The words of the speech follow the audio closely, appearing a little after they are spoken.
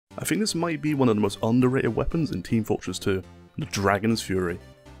I think this might be one of the most underrated weapons in Team Fortress 2, the Dragon's Fury.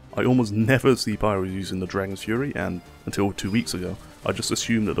 I almost never see Pyros using the Dragon's Fury, and until 2 weeks ago, I just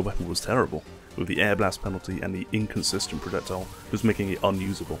assumed that the weapon was terrible, with the air blast penalty and the inconsistent projectile just making it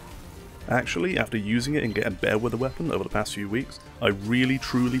unusable. Actually, after using it and getting better with the weapon over the past few weeks, I really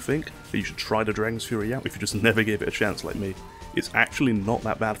truly think that you should try the Dragon's Fury out if you just never gave it a chance like me. It's actually not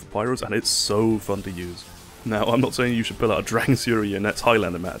that bad for Pyros, and it's so fun to use. Now, I'm not saying you should pull out a Dragon's Fury in your next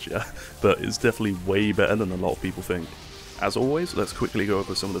Highlander match, yeah, but it's definitely way better than a lot of people think. As always, let's quickly go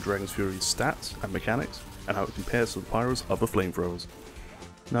over some of the Dragon's Fury's stats and mechanics, and how it compares to the Pyro's other flamethrowers.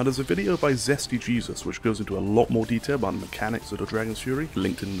 Now, there's a video by Zesty Jesus which goes into a lot more detail about the mechanics of the Dragon's Fury,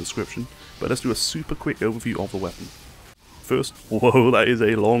 linked in the description, but let's do a super quick overview of the weapon. First, whoa, that is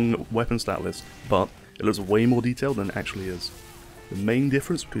a long weapon stat list, but it looks way more detailed than it actually is. The main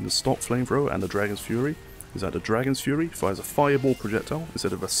difference between the stock flamethrower and the Dragon's Fury is that the Dragon's Fury fires a fireball projectile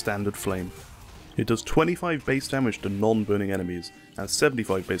instead of a standard flame. It does 25 base damage to non-burning enemies, and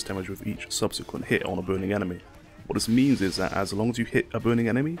 75 base damage with each subsequent hit on a burning enemy. What this means is that as long as you hit a burning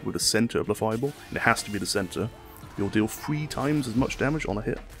enemy with the center of the fireball, and it has to be the center, you'll deal 3 times as much damage on a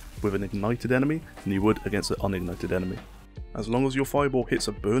hit with an ignited enemy than you would against an unignited enemy. As long as your fireball hits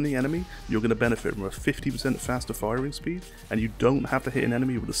a burning enemy, you're going to benefit from a 50% faster firing speed, and you don't have to hit an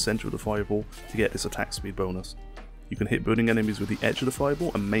enemy with the center of the fireball to get this attack speed bonus. You can hit burning enemies with the edge of the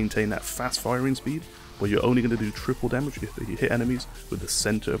fireball and maintain that fast firing speed, but you're only going to do triple damage if you hit enemies with the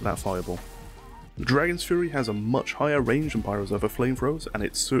center of that fireball. The Dragon's Fury has a much higher range than Pyro's other flamethrowers, and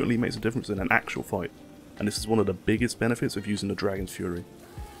it certainly makes a difference in an actual fight, and this is one of the biggest benefits of using the Dragon's Fury.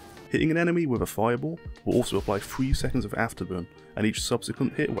 Hitting an enemy with a fireball will also apply 3 seconds of afterburn, and each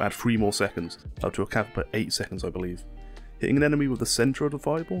subsequent hit will add 3 more seconds, up to a cap of 8 seconds I believe. Hitting an enemy with the center of the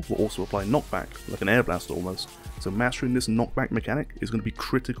fireball will also apply knockback, like an air blast almost, so mastering this knockback mechanic is going to be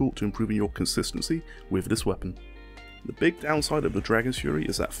critical to improving your consistency with this weapon. The big downside of the Dragon's Fury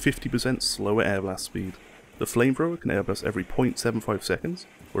is that 50% slower air blast speed. The flamethrower can air blast every 0.75 seconds,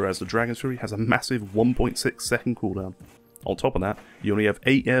 whereas the Dragon's Fury has a massive 1.6 second cooldown. On top of that, you only have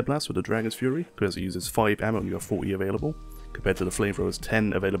 8 air blasts with the Dragon's Fury, because it uses 5 ammo and you have 40 available, compared to the flamethrower's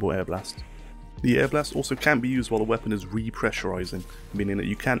 10 available air blasts. The air blast also can't be used while the weapon is repressurizing, meaning that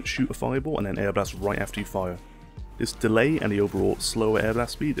you can't shoot a fireball and then air blast right after you fire. This delay and the overall slower air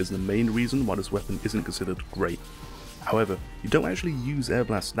blast speed is the main reason why this weapon isn't considered great. However, you don't actually use air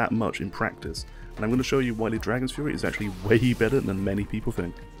blasts that much in practice, and I'm going to show you why the Dragon's Fury is actually way better than many people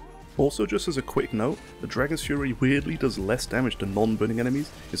think. Also, just as a quick note, the Dragon's Fury weirdly does less damage to non-burning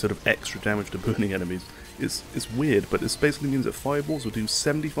enemies instead of extra damage to burning enemies. It's weird, but this basically means that fireballs will do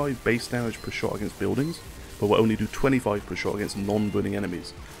 75 base damage per shot against buildings, but will only do 25 per shot against non-burning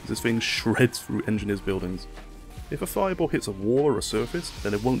enemies, as this thing shreds through engineers' buildings. If a fireball hits a wall or a surface,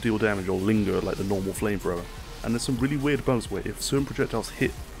 then it won't deal damage or linger like the normal flamethrower, and there's some really weird bugs where if certain projectiles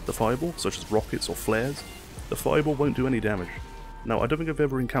hit the fireball, such as rockets or flares, the fireball won't do any damage. Now, I don't think I've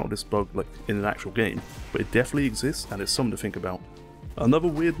ever encountered this bug like in an actual game, but it definitely exists and it's something to think about. Another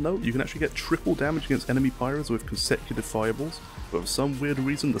weird note, you can actually get triple damage against enemy pyros with consecutive fireballs, but for some weird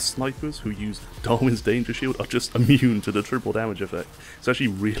reason the snipers who use Darwin's Danger Shield are just immune to the triple damage effect. It's actually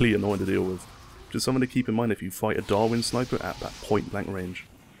really annoying to deal with. Just something to keep in mind if you fight a Darwin sniper at that point blank range.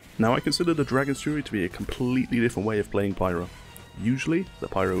 Now, I consider the Dragon's Fury to be a completely different way of playing Pyro. Usually, the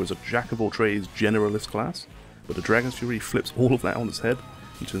Pyro is a jack of all trades generalist class, but the Dragon's Fury flips all of that on its head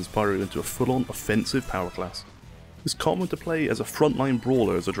and turns Pyro into a full-on offensive power class. It's common to play as a frontline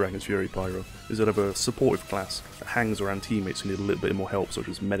brawler as a Dragon's Fury Pyro, instead of a supportive class that hangs around teammates who need a little bit more help, such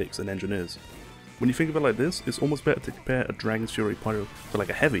as medics and engineers. When you think of it like this, it's almost better to compare a Dragon's Fury Pyro to like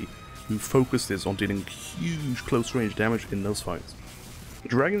a heavy, who focuses on dealing huge close range damage in those fights. The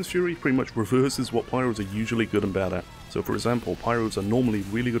Dragon's Fury pretty much reverses what Pyros are usually good and bad at. So for example, Pyros are normally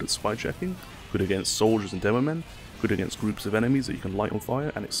really good at spy checking, good against soldiers and demomen, good against groups of enemies that you can light on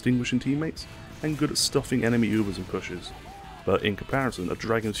fire and extinguishing teammates, and good at stuffing enemy Ubers and pushes. But in comparison, a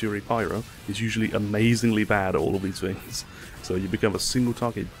Dragon's Fury Pyro is usually amazingly bad at all of these things, so you become a single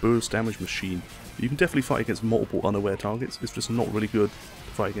target burst damage machine. You can definitely fight against multiple unaware targets, it's just not really good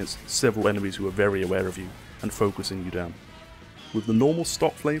to fight against several enemies who are very aware of you and focusing you down. With the normal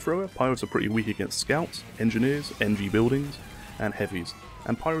stock flamethrower, Pyros are pretty weak against scouts, engineers, NG buildings, and heavies,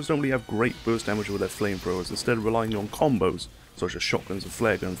 and Pyros don't really have great burst damage with their flamethrowers, instead relying on combos, such as shotguns and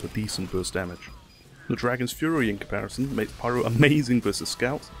flare guns for decent burst damage. The Dragon's Fury in comparison makes Pyro amazing versus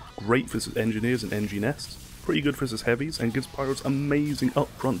scouts, great versus engineers and NG nests, pretty good versus heavies, and gives Pyros amazing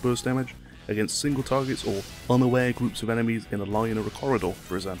upfront burst damage against single targets or unaware groups of enemies in a line or a corridor,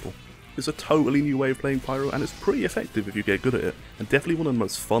 for example. It's a totally new way of playing Pyro, and it's pretty effective if you get good at it, and definitely one of the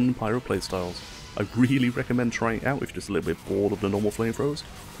most fun Pyro playstyles. I really recommend trying it out if you're just a little bit bored of the normal flamethrowers,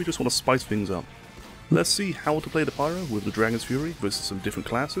 or you just want to spice things up. Let's see how to play the Pyro with the Dragon's Fury versus some different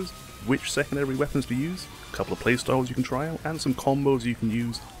classes, which secondary weapons to use, a couple of playstyles you can try out, and some combos you can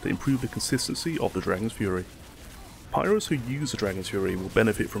use to improve the consistency of the Dragon's Fury. Pyros who use the Dragon's Fury will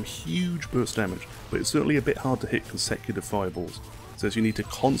benefit from huge burst damage, but it's certainly a bit hard to hit consecutive fireballs. Since you need to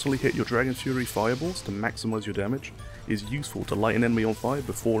constantly hit your Dragon's Fury fireballs to maximise your damage, it is useful to light an enemy on fire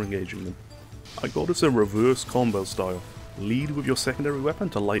before engaging them. I got this a reverse combo style. Lead with your secondary weapon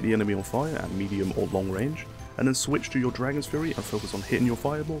to light the enemy on fire at medium or long range, and then switch to your Dragon's Fury and focus on hitting your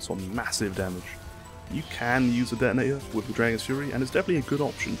fireballs on massive damage. You can use a detonator with the Dragon's Fury, and it's definitely a good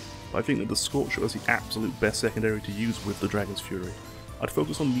option, but I think that the Scorcher is the absolute best secondary to use with the Dragon's Fury. I'd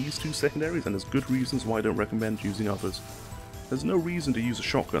focus on these two secondaries, and there's good reasons why I don't recommend using others. There's no reason to use a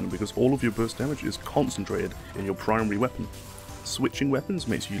shotgun because all of your burst damage is concentrated in your primary weapon. Switching weapons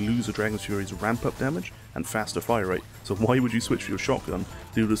makes you lose the Dragon's Fury's ramp up damage and faster fire rate, so why would you switch to your shotgun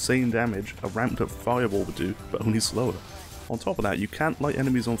to do the same damage a ramped up fireball would do, but only slower? On top of that, you can't light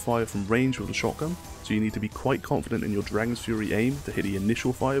enemies on fire from range with a shotgun, so you need to be quite confident in your Dragon's Fury aim to hit the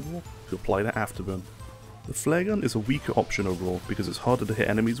initial fireball to apply that afterburn. The flare gun is a weaker option overall because it's harder to hit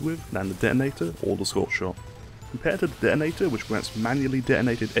enemies with than the detonator or the scorch shot. Compared to the detonator, which grants manually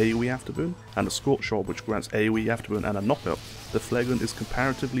detonated AoE afterburn, and the scorch shot, which grants AoE afterburn and a knockup, the flare gun is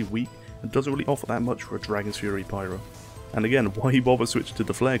comparatively weak and doesn't really offer that much for a Dragon's Fury Pyro. And again, why bother switching to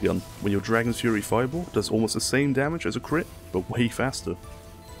the flare gun when your Dragon's Fury fireball does almost the same damage as a crit, but way faster?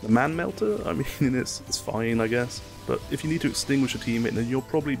 The Man Melter, I mean, it's fine I guess, but if you need to extinguish a teammate, then you'll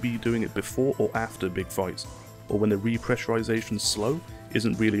probably be doing it before or after big fights, or when the repressurization's slow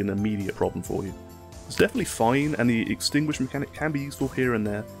isn't really an immediate problem for you. It's definitely fine, and the extinguish mechanic can be useful here and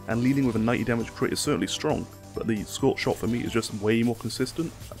there, and leading with a 90 damage crit is certainly strong, but the scorch shot for me is just way more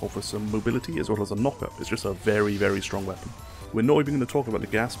consistent, offers some mobility as well as a knockup. It's just a very, very strong weapon. We're not even going to talk about the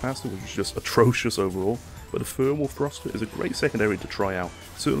gas passer, which is just atrocious overall, but the thermal thruster is a great secondary to try out.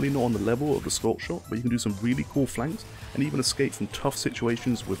 Certainly not on the level of the scorch shot, but you can do some really cool flanks, and even escape from tough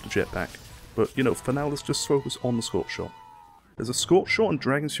situations with the jetpack. But you know, for now let's just focus on the scorch shot. There's a Scorch Shot and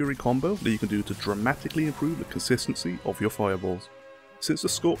Dragon's Fury combo that you can do to dramatically improve the consistency of your fireballs. Since the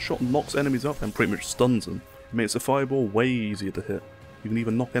Scorch Shot knocks enemies up and pretty much stuns them, it makes the fireball way easier to hit. You can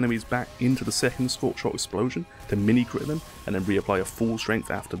even knock enemies back into the second Scorch Shot explosion to mini crit them and then reapply a full strength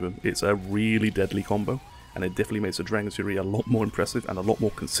afterburn. It's a really deadly combo, and it definitely makes the Dragon's Fury a lot more impressive and a lot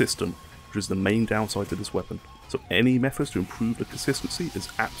more consistent, which is the main downside to this weapon. So any methods to improve the consistency is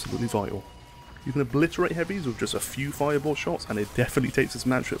absolutely vital. You can obliterate heavies with just a few fireball shots, and it definitely takes this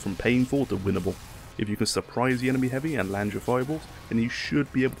matchup from painful to winnable. If you can surprise the enemy heavy and land your fireballs, then you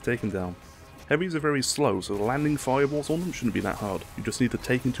should be able to take them down. Heavies are very slow, so landing fireballs on them shouldn't be that hard. You just need to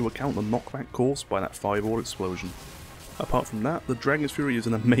take into account the knockback caused by that fireball explosion. Apart from that, the Dragon's Fury is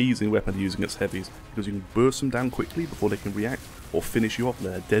an amazing weapon to use against heavies, because you can burst them down quickly before they can react, or finish you off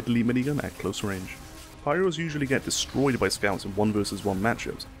with their deadly minigun at close range. Pyros usually get destroyed by scouts in 1 vs 1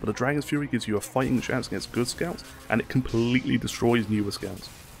 matchups, but the Dragon's Fury gives you a fighting chance against good scouts, and it completely destroys newer scouts.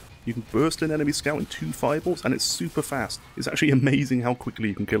 You can burst an enemy scout in 2 fireballs, and it's super fast. It's actually amazing how quickly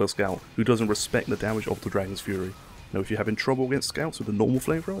you can kill a scout who doesn't respect the damage of the Dragon's Fury. Now if you're having trouble against scouts with the normal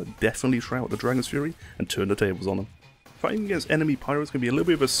flamethrower, definitely try out the Dragon's Fury and turn the tables on them. Fighting against enemy Pyros can be a little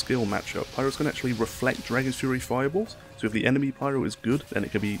bit of a skill matchup. Pyros can actually reflect Dragon's Fury fireballs, so if the enemy Pyro is good, then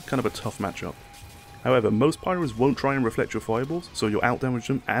it can be kind of a tough matchup. However, most Pyros won't try and reflect your fireballs, so you'll outdamage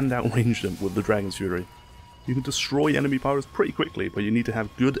them and outrange them with the Dragon's Fury. You can destroy enemy Pyros pretty quickly, but you need to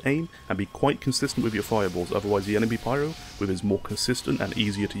have good aim and be quite consistent with your fireballs, otherwise the enemy Pyro, with his more consistent and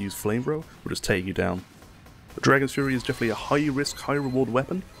easier to use flamethrower, will just take you down. The Dragon's Fury is definitely a high risk, high reward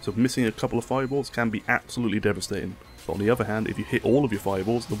weapon, so missing a couple of fireballs can be absolutely devastating. But on the other hand, if you hit all of your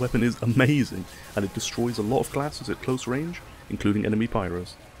fireballs, the weapon is amazing, and it destroys a lot of classes at close range, including enemy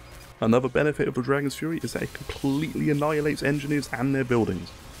Pyros. Another benefit of the Dragon's Fury is that it completely annihilates engineers and their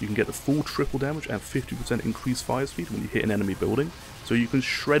buildings. You can get the full triple damage and 50% increased fire speed when you hit an enemy building, so you can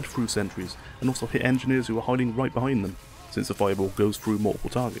shred through sentries and also hit engineers who are hiding right behind them, since the fireball goes through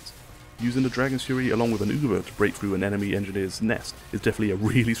multiple targets. Using the Dragon's Fury along with an Uber to break through an enemy engineer's nest is definitely a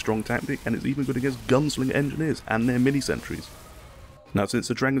really strong tactic, and it's even good against gunslinger engineers and their mini sentries. Now since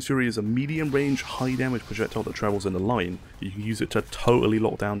the Dragon's Fury is a medium range, high damage projectile that travels in a line, you can use it to totally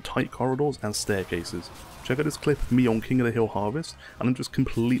lock down tight corridors and staircases. Check out this clip of me on King of the Hill Harvest, and I'm just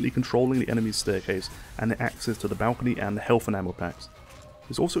completely controlling the enemy's staircase and the access to the balcony and the health and ammo packs.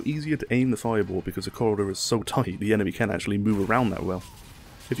 It's also easier to aim the fireball because the corridor is so tight the enemy can't actually move around that well.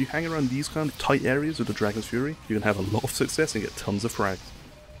 If you hang around these kind of tight areas with the Dragon's Fury, you can have a lot of success and get tons of frags.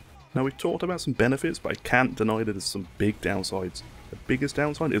 Now we've talked about some benefits, but I can't deny that there's some big downsides. The biggest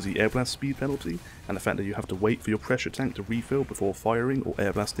downside is the air blast speed penalty, and the fact that you have to wait for your pressure tank to refill before firing or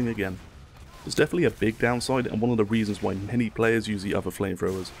air blasting again. There's definitely a big downside, and one of the reasons why many players use the other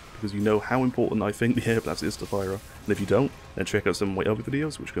flamethrowers, because you know how important I think the air blast is to Pyro, and if you don't, then check out some of my other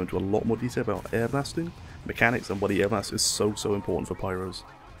videos which go into a lot more detail about air blasting, mechanics, and why the air blast is so important for Pyros.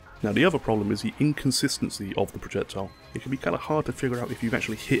 Now the other problem is the inconsistency of the projectile. It can be kind of hard to figure out if you've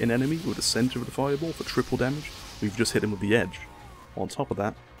actually hit an enemy with the centre of the fireball for triple damage, or you've just hit him with the edge. On top of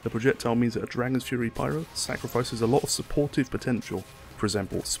that, the projectile means that a Dragon's Fury Pyro sacrifices a lot of supportive potential, for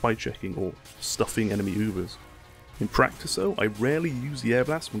example spy checking or stuffing enemy Ubers. In practice though, I rarely use the air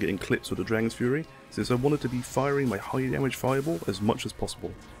blast when getting clips with the Dragon's Fury, since I wanted to be firing my high damage fireball as much as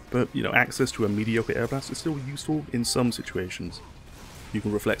possible, but access to a mediocre air blast is still useful in some situations. You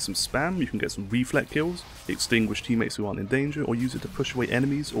can reflect some spam, you can get some reflect kills, extinguish teammates who aren't in danger, or use it to push away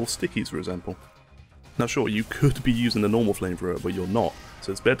enemies or stickies for example. Now sure, you could be using the normal flamethrower, but you're not,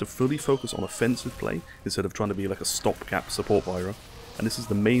 so it's better to fully focus on offensive play instead of trying to be like a stopgap support Pyro. And this is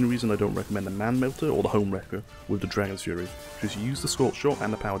the main reason I don't recommend the Man Melter or the Home Wrecker with the Dragon's Fury. Just use the Scorch Shot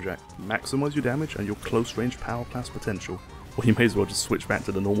and the Power Jack, maximise your damage and your close range power blast potential, or you may as well just switch back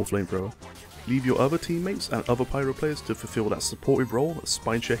to the normal flamethrower. Leave your other teammates and other Pyro players to fulfill that supportive role of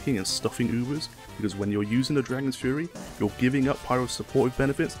spy checking and stuffing Ubers, because when you're using the Dragon's Fury, you're giving up Pyro's supportive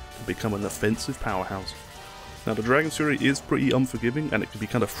benefits to become an offensive powerhouse. Now the Dragon's Fury is pretty unforgiving and it can be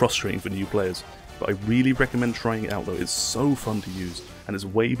kind of frustrating for new players, but I really recommend trying it out though. It's so fun to use, and it's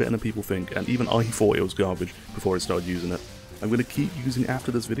way better than people think, and even I thought it was garbage before I started using it. I'm going to keep using it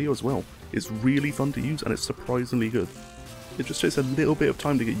after this video as well. It's really fun to use and it's surprisingly good. It just takes a little bit of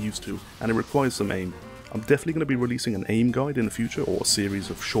time to get used to, and it requires some aim. I'm definitely going to be releasing an aim guide in the future, or a series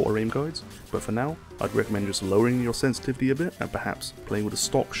of shorter aim guides, but for now, I'd recommend just lowering your sensitivity a bit, and perhaps playing with a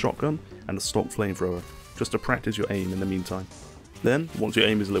stock shotgun and a stock flamethrower, just to practice your aim in the meantime. Then, once your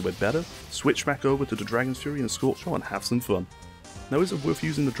aim is a little bit better, switch back over to the Dragon's Fury and Scorch Shot and have some fun. Now is it worth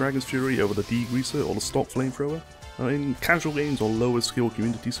using the Dragon's Fury over the Degreaser or the stock flamethrower? In casual games or lower skill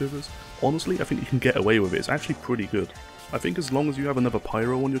community servers, honestly I think you can get away with it. It's actually pretty good. I think as long as you have another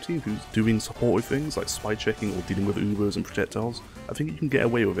Pyro on your team who's doing supportive things like spy checking or dealing with Ubers and projectiles, I think you can get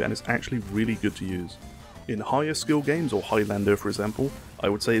away with it and it's actually really good to use. In higher skill games, or Highlander for example, I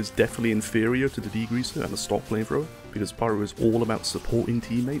would say it's definitely inferior to the Degreaser and the stock flamethrower, because Pyro is all about supporting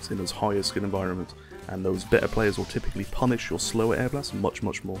teammates in those higher skill environments, and those better players will typically punish your slower air blasts much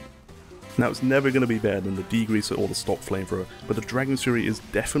more. Now it's never going to be better than the Degreaser or the stock flamethrower, but the Dragon's Fury is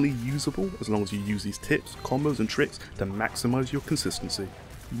definitely usable as long as you use these tips, combos and tricks to maximise your consistency.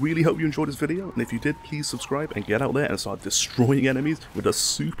 Really hope you enjoyed this video, and if you did, please subscribe and get out there and start destroying enemies with a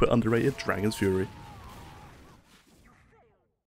super underrated Dragon's Fury.